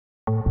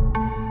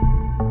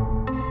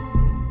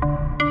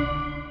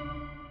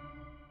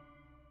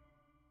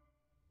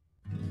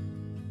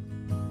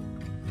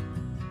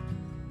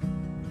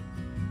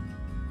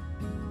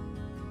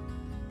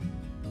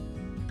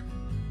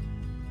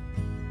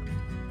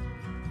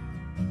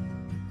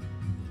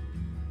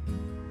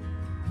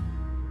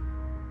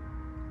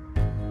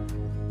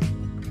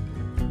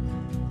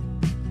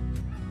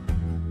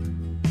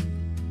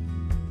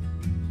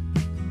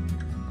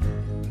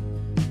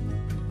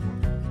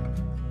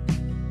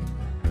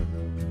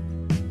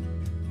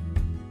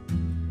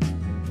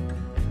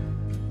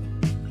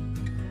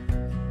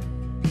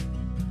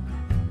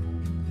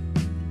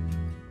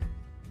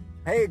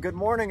Hey, good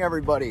morning,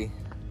 everybody.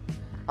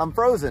 I'm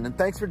Frozen, and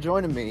thanks for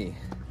joining me.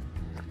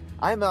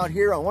 I'm out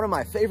here on one of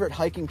my favorite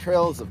hiking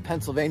trails of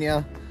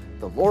Pennsylvania,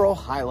 the Laurel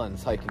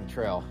Highlands hiking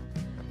trail.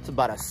 It's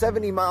about a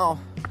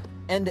 70-mile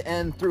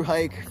end-to-end through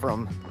hike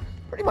from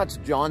pretty much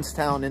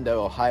Johnstown into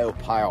Ohio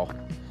Pile.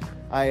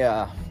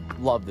 I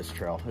love this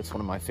trail. It's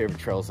one of my favorite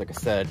trails, like I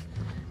said.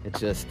 It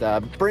just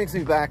brings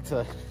me back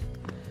to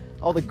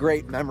all the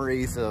great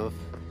memories of,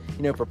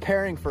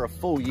 preparing for a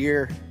full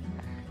year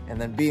and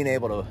then being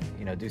able to,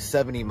 do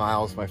 70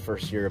 miles my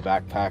first year of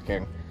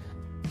backpacking.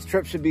 This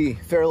trip should be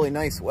fairly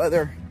nice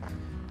weather.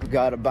 We've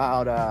got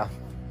about a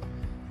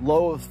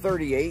low of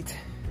 38,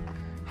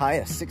 high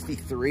of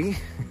 63.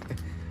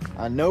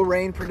 No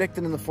rain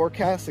predicted in the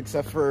forecast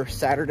except for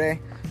Saturday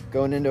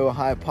going into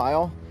Ohio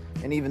Pile.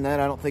 And even then,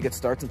 I don't think it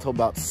starts until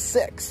about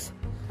 6.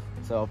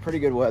 So pretty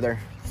good weather.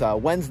 It's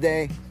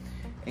Wednesday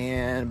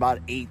and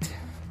about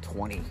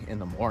 8:20 in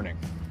the morning.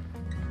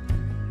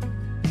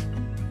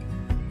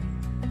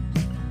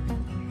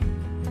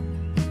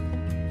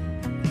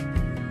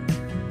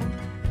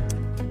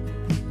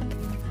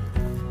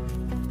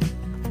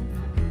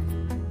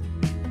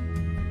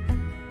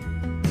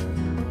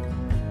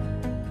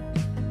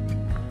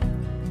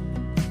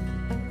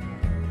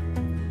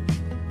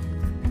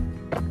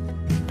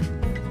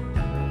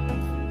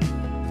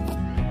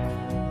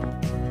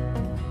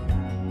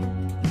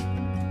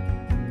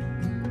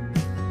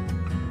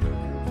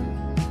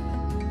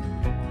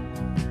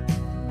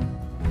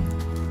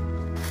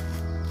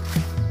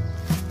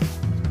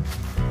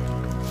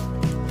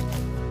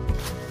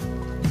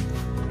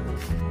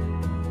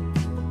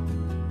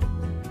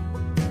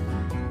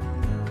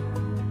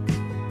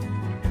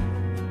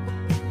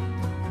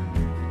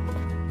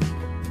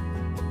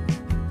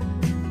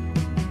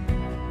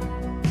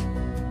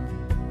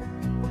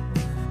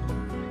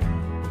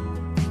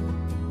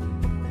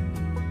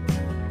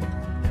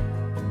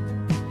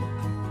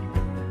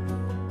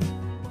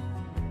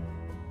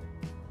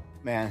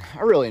 Man,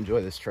 I really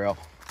enjoy this trail.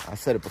 I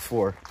said it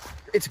before.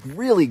 It's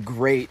really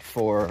great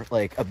for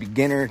like a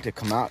beginner to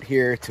come out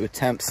here to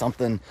attempt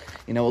something,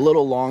 a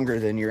little longer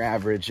than your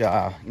average,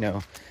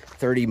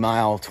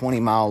 30-mile,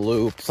 20-mile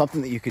loop,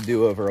 something that you could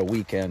do over a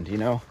weekend,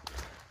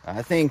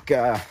 I think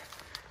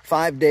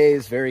 5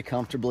 days very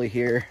comfortably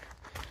here.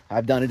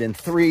 I've done it in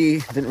 3,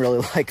 didn't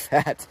really like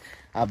that,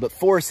 but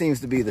 4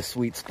 seems to be the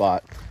sweet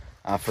spot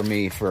for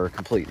me for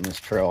completing this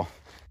trail.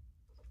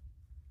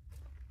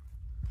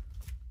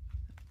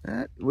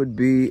 That would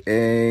be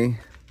a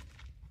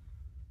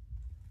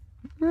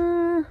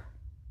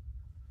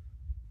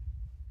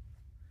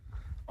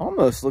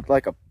almost looked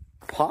like a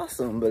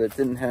possum, but it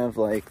didn't have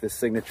like the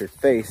signature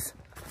face.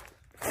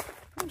 I'm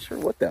not sure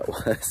what that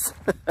was.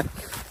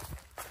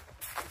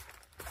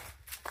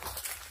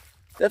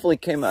 Definitely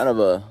came out of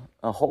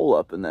a hole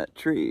up in that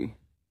tree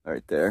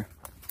right there.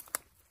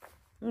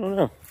 I don't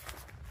know.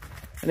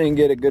 I didn't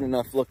get a good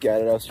enough look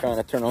at it. I was trying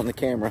to turn on the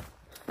camera.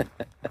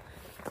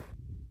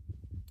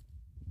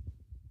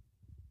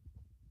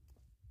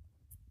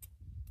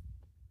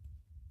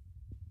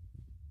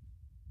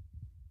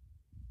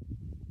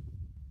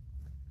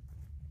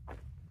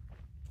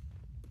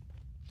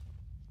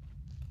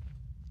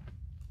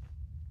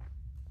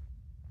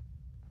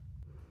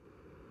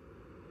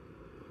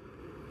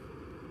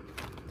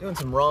 Doing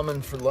some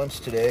ramen for lunch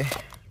today.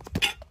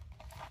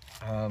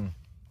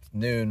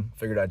 Noon,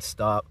 figured I'd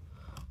stop.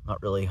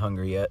 Not really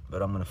hungry yet,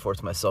 but I'm gonna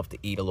force myself to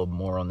eat a little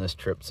more on this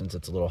trip since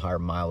it's a little higher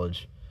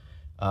mileage.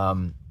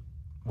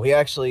 We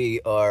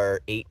actually are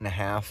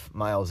 8.5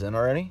 miles in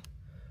already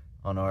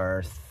on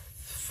our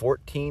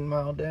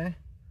 14-mile day.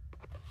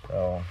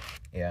 So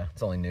yeah,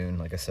 it's only noon,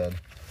 like I said.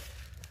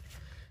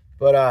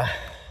 But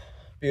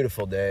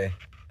beautiful day.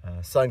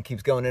 Sun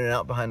keeps going in and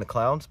out behind the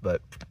clouds,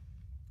 but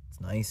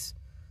it's nice.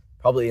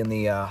 Probably in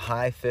the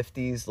high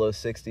 50s, low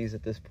 60s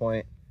at this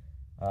point.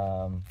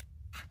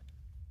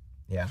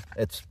 Yeah,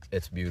 it's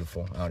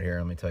beautiful out here,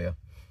 let me tell you.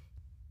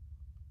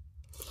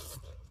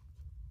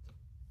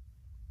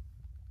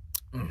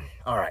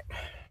 All right.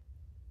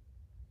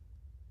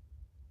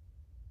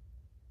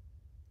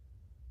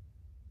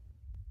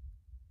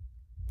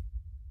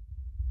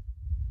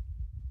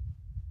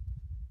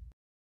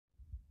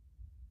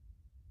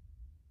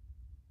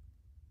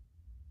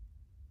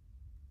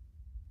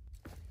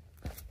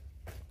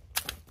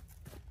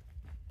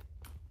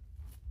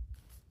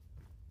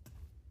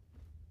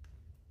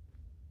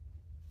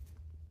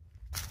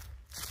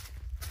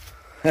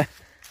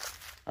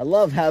 I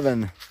love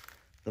having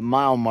the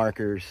mile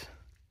markers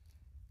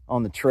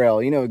on the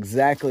trail. You know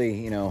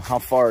exactly, how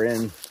far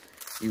in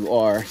you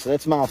are. So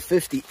that's mile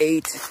 58.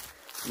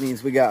 It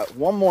means we got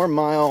 1 more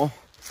mile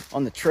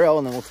on the trail,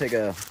 and then we'll take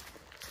a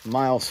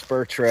mile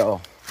spur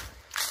trail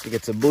to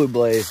get to Blue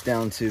Blaze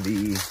down to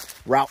the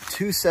Route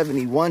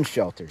 271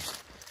 shelters.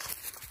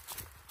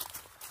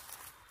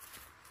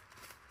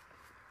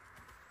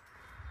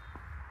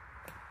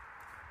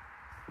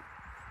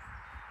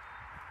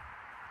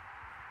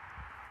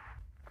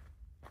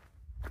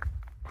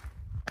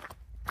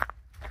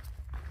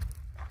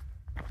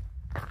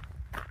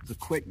 It's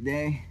a quick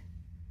day.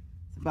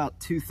 It's about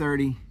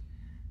 2:30.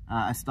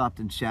 I stopped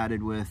and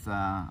chatted with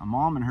a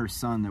mom and her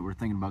son that were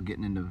thinking about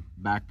getting into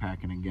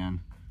backpacking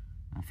again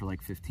for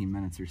like 15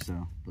 minutes or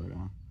so. But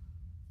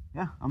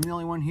yeah, I'm the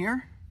only one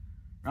here.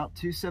 Route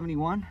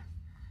 271.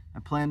 I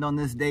planned on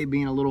this day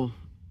being a little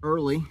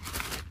early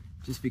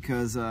just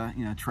because,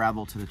 you know,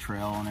 travel to the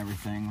trail and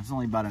everything. It's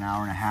only about an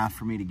hour and a half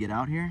for me to get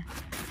out here.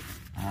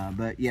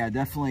 But yeah,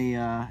 definitely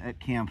at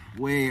camp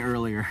way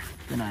earlier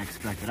than I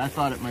expected. I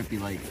thought it might be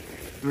like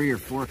 3 or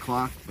 4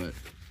 o'clock, but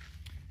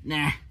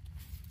nah.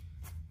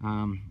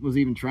 Was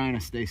even trying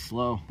to stay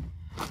slow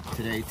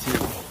today too.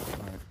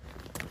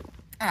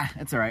 But,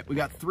 it's all right. We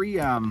got 3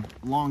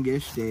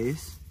 longish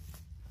days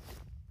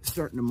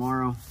starting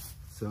tomorrow,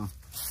 so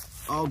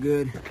all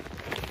good.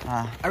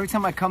 Every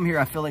time I come here,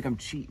 I feel like I'm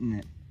cheating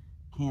at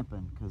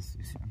camping because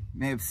you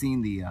may have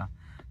seen the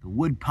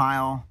wood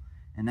pile,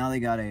 and now they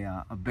got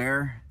a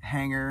bear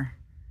hanger,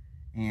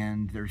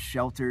 and there's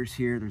shelters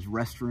here, there's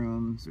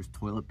restrooms, there's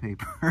toilet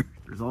paper,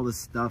 there's all this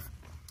stuff.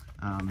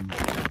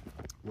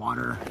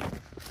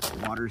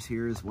 Water's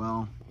here as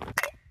well.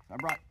 I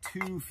brought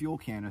 2 fuel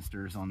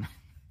canisters on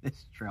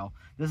this trail.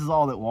 This is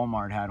all that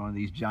Walmart had, one of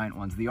these giant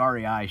ones. The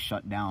REI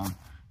shut down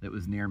that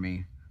was near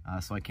me,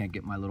 so I can't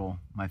get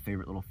my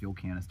favorite little fuel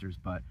canisters,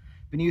 but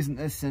been using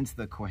this since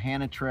the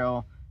Quahana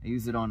Trail. I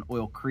used it on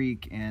Oil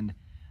Creek, and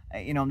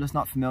you know, I'm just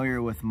not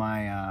familiar with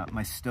my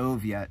my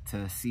stove yet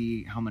to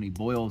see how many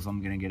boils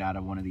I'm gonna get out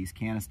of one of these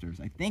canisters.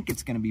 I think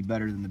it's gonna be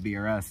better than the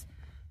BRS,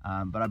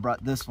 but I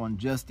brought this one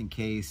just in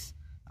case.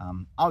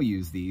 I'll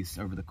use these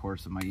over the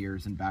course of my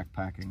years in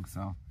backpacking,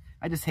 so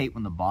I just hate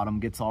when the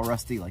bottom gets all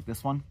rusty like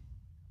this one.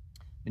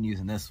 Been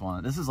using this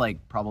one. This is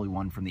like probably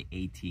one from the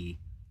AT,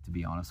 to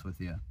be honest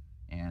with you,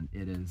 and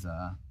it is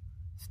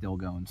still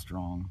going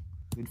strong.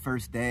 Good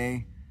first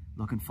day.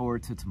 Looking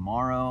forward to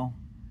tomorrow.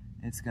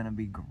 It's gonna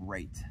be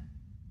great.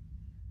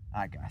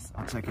 All right, guys,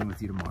 I'll check in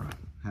with you tomorrow.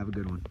 Have a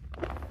good one.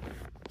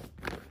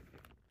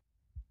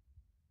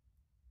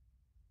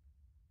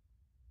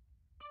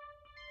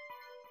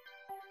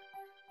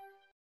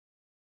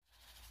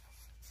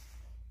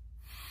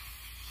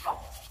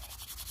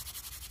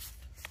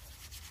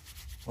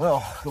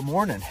 Well, good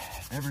morning,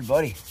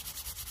 everybody.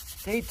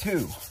 Day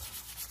 2.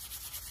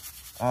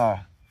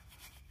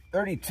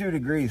 32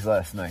 degrees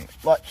last night.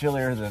 A lot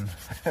chillier than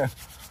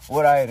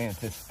what I had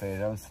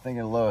anticipated. I was thinking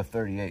a low of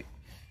 38.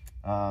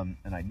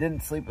 And I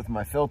didn't sleep with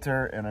my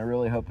filter, and I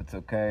really hope it's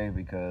okay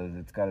because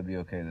it's got to be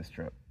okay this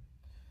trip.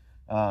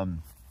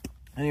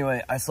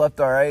 Anyway, I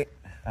slept all right.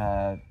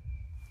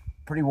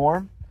 Pretty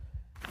warm.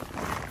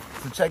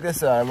 So check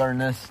this out. I learned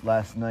this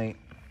last night.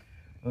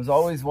 I was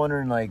always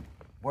wondering, like,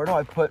 where do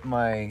I put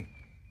my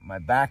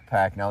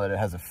backpack now that it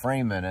has a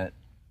frame in it?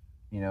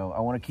 You know, I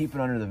want to keep it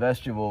under the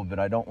vestibule, but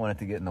I don't want it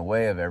to get in the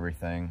way of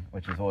everything,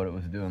 which is what it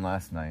was doing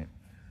last night.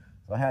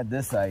 So I had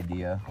this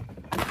idea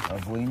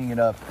of leaning it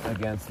up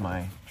against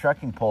my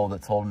trekking pole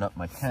that's holding up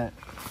my tent,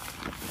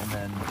 and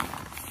then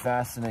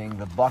fastening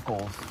the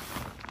buckles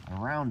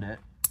around it,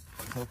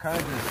 so it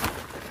kind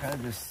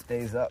of just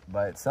stays up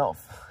by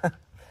itself.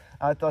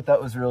 I thought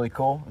that was really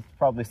cool. It's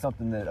probably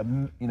something that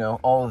you know,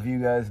 all of you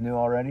guys knew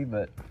already,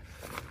 but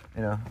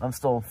you know, I'm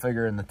still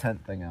figuring the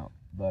tent thing out.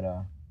 But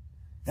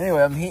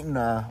anyway, I'm heating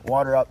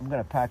water up. I'm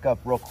gonna pack up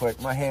real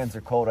quick. My hands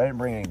are cold. I didn't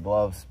bring any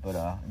gloves, but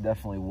I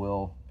definitely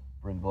will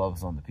bring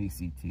gloves on the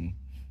PCT.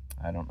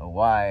 I don't know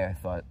why I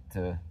thought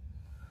to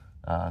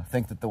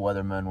think that the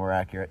weathermen were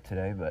accurate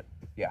today, but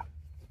yeah,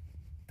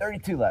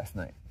 32 last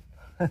night.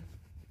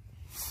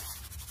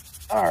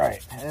 All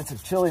right, and it's a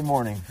chilly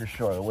morning for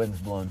sure. The wind's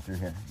blowing through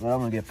here, but I'm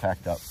gonna get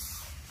packed up.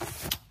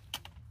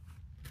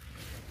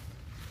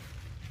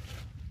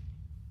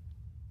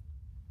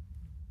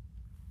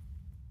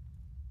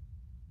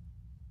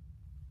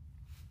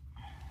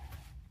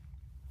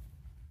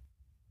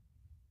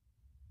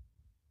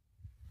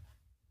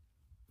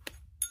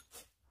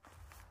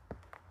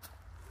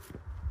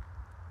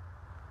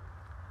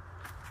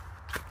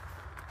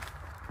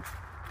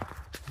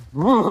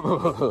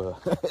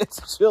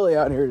 It's chilly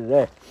out here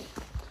today.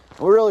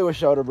 I really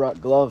wish I would have brought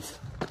gloves,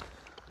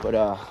 but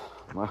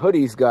my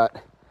hoodie's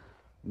got,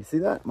 you see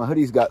that? My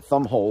hoodie's got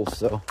thumb holes,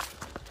 so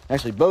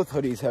actually both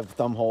hoodies have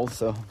thumb holes,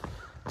 so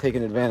I'm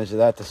taking advantage of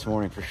that this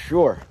morning for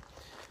sure.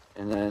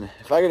 And then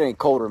if I get any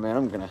colder, man,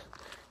 I'm gonna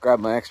grab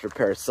my extra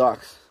pair of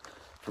socks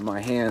for my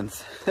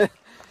hands.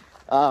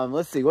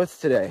 Let's see, what's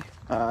today?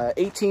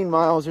 18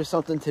 miles or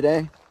something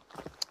today.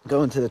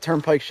 Going to the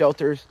turnpike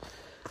shelters.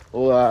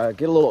 We'll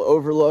get a little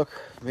overlook,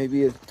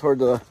 maybe toward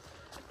the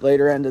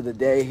later end of the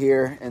day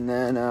here. And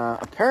then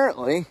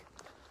apparently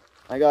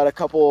I got a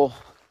couple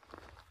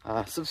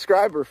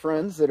subscriber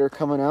friends that are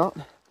coming out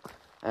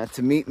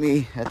to meet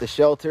me at the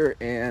shelter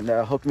and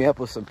hook me up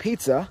with some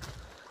pizza.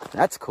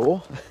 That's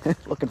cool.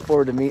 Looking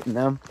forward to meeting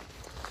them.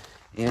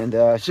 And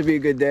it should be a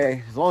good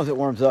day, as long as it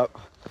warms up.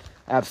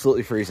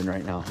 Absolutely freezing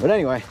right now. But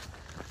anyway,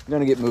 I'm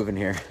gonna get moving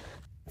here.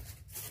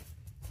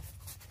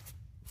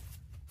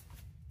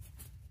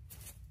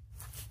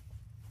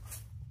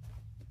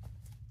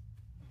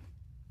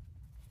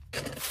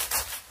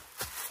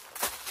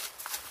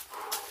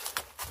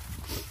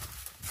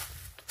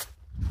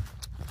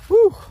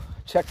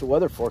 checked the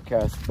weather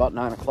forecast. It's about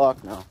 9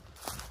 o'clock now,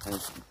 and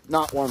it's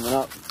not warming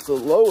up. So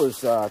the low was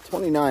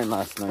 29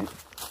 last night,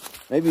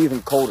 maybe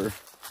even colder.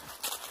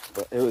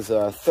 But it was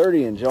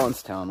 30 in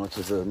Johnstown, which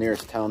is the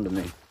nearest town to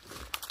me.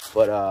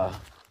 But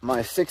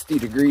my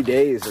 60-degree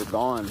days are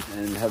gone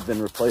and have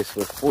been replaced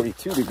with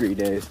 42-degree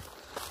days.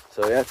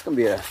 So yeah, it's gonna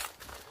be a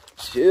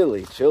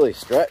chilly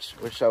stretch.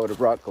 Wish I would have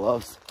brought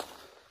gloves.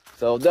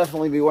 So I'll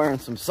definitely be wearing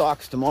some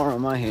socks tomorrow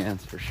on my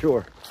hands for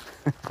sure.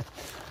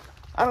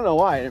 I don't know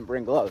why I didn't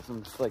bring gloves.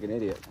 I'm just like an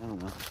idiot. I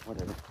don't know.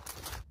 Whatever.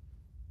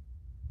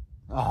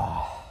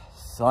 Ah,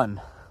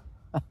 sun.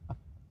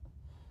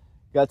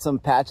 Got some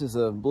patches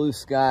of blue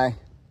sky.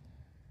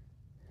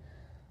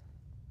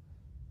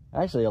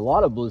 Actually, a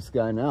lot of blue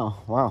sky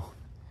now. Wow.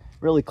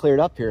 Really cleared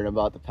up here in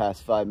about the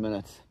past 5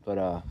 minutes.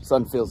 But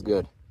sun feels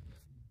good.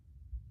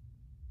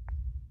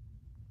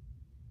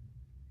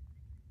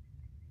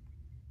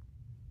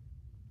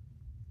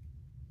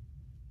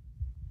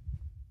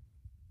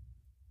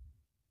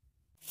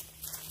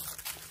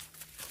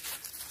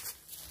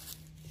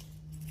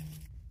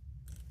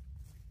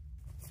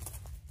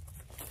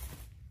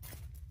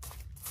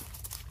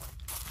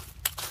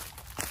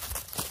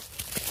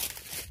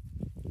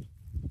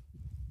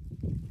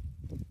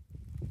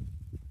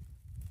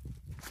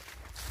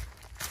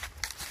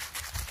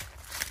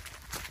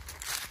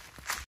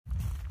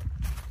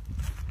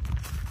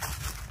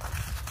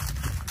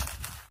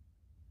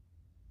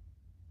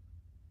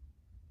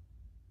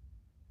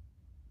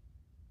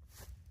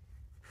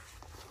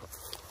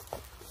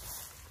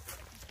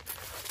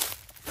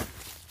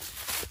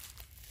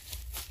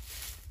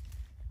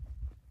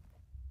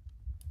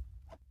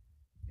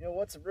 You know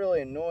what's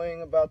really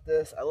annoying about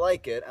this? I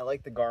like it. I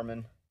like the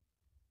Garmin.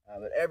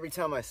 But every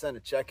time I send a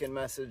check-in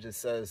message, it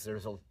says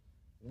there's a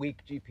weak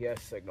GPS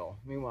signal.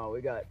 Meanwhile,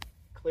 we got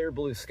clear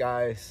blue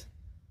skies.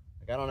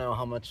 Like, I don't know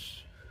how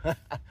much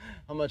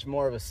how much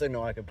more of a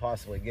signal I could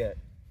possibly get.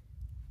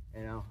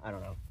 You know, I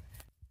don't know.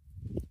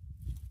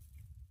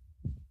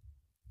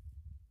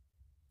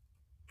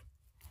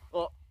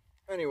 Well,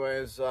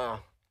 anyways,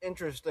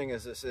 interesting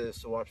as this is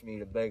to watch me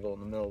eat a bagel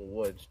in the middle of the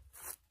woods.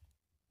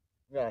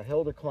 We got a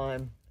hill to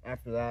climb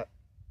after that,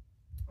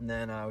 and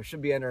then we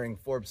should be entering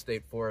Forbes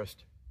State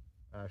Forest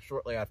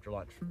shortly after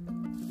lunch.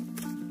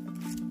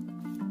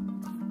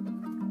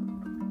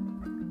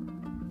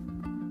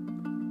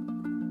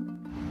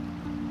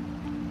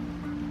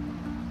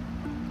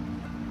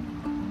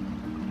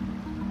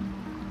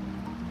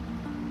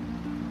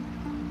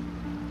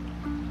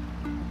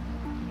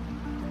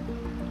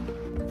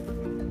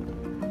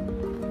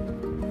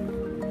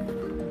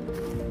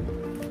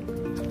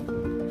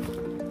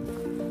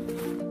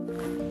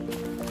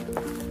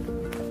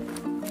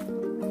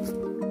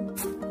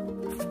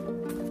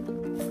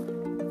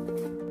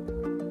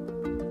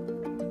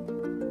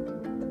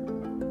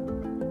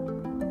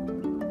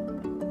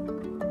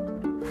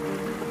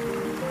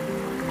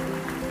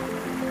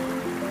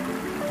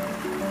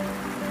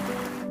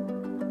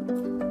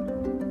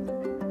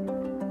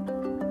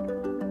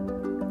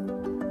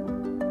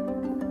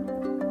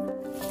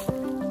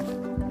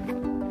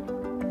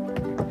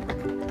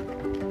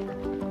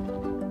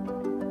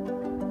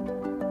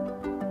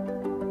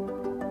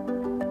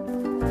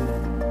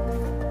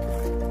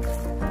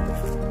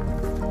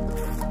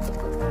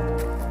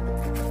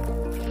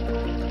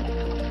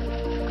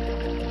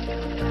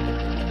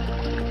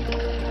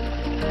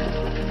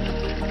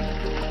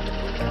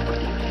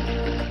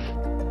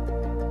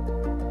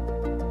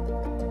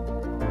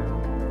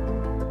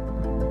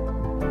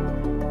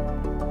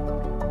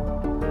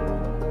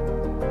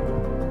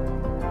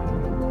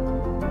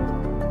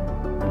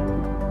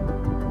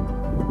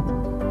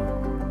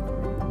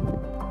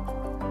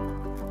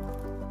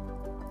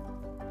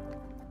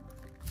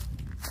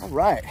 All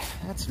right,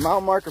 that's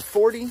mile marker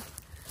 40,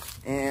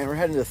 and we're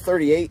heading to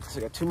 38. So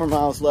I got 2 more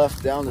miles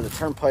left down to the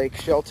turnpike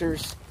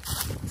shelters.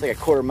 It's like a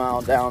quarter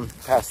mile down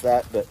past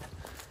that, but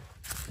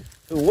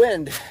the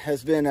wind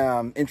has been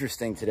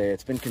interesting today.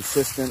 It's been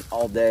consistent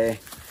all day.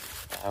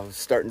 I was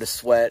starting to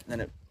sweat,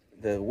 and then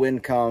the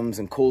wind comes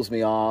and cools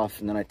me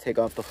off, and then I take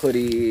off the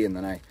hoodie, and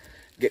then I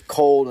get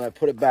cold and I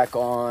put it back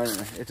on.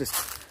 And it just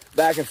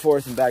back and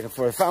forth and back and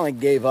forth. I finally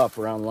gave up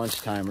around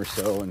lunchtime or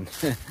so, and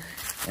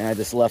and I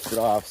just left it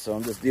off. So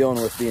I'm just dealing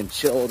with being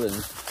chilled, and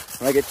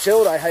when I get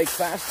chilled, I hike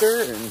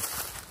faster, and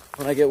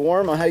when I get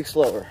warm, I hike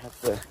slower. That's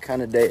the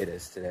kind of day it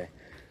is today.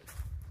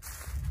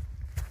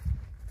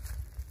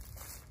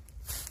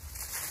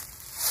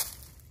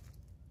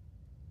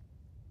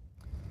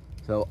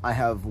 So I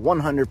have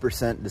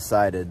 100%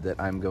 decided that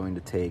I'm going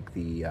to take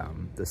the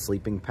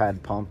sleeping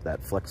pad pump,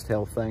 that flex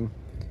tail thing,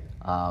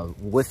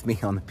 with me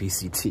on the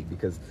PCT,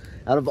 because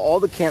out of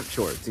all the camp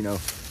chores, you know,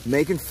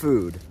 making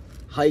food,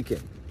 hiking,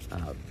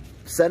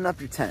 setting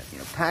up your tent, you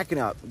know, packing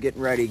up,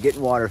 getting ready,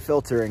 getting water,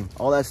 filtering,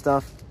 all that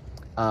stuff,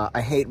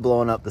 I hate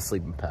blowing up the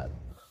sleeping pad.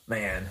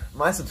 Man,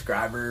 my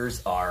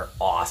subscribers are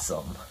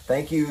awesome.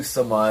 Thank you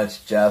so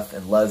much, Jeff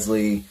and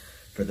Leslie,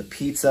 for the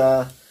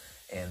pizza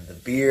and the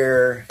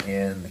beer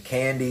and the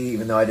candy,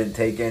 even though I didn't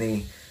take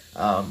any.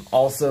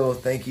 Also,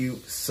 thank you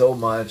so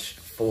much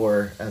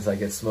before, as I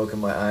get smoke in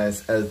my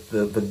eyes, as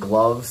the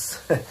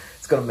gloves,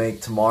 it's going to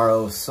make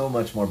tomorrow so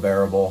much more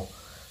bearable.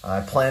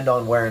 I planned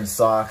on wearing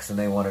socks, and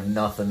they wanted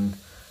nothing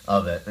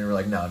of it. They were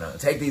like, no,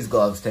 take these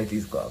gloves, take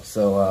these gloves.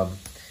 So,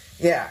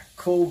 yeah,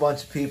 cool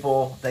bunch of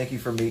people. Thank you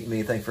for meeting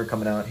me. Thanks for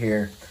coming out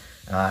here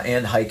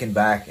and hiking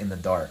back in the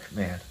dark.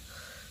 Man,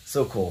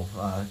 so cool.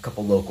 A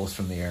couple locals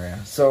from the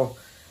area. So,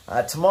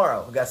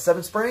 tomorrow, we got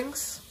Seven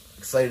Springs.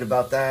 Excited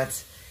about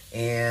that.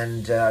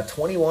 And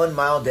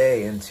 21-mile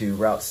day into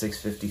Route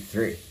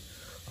 653.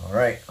 All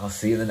right, I'll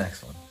see you in the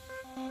next one.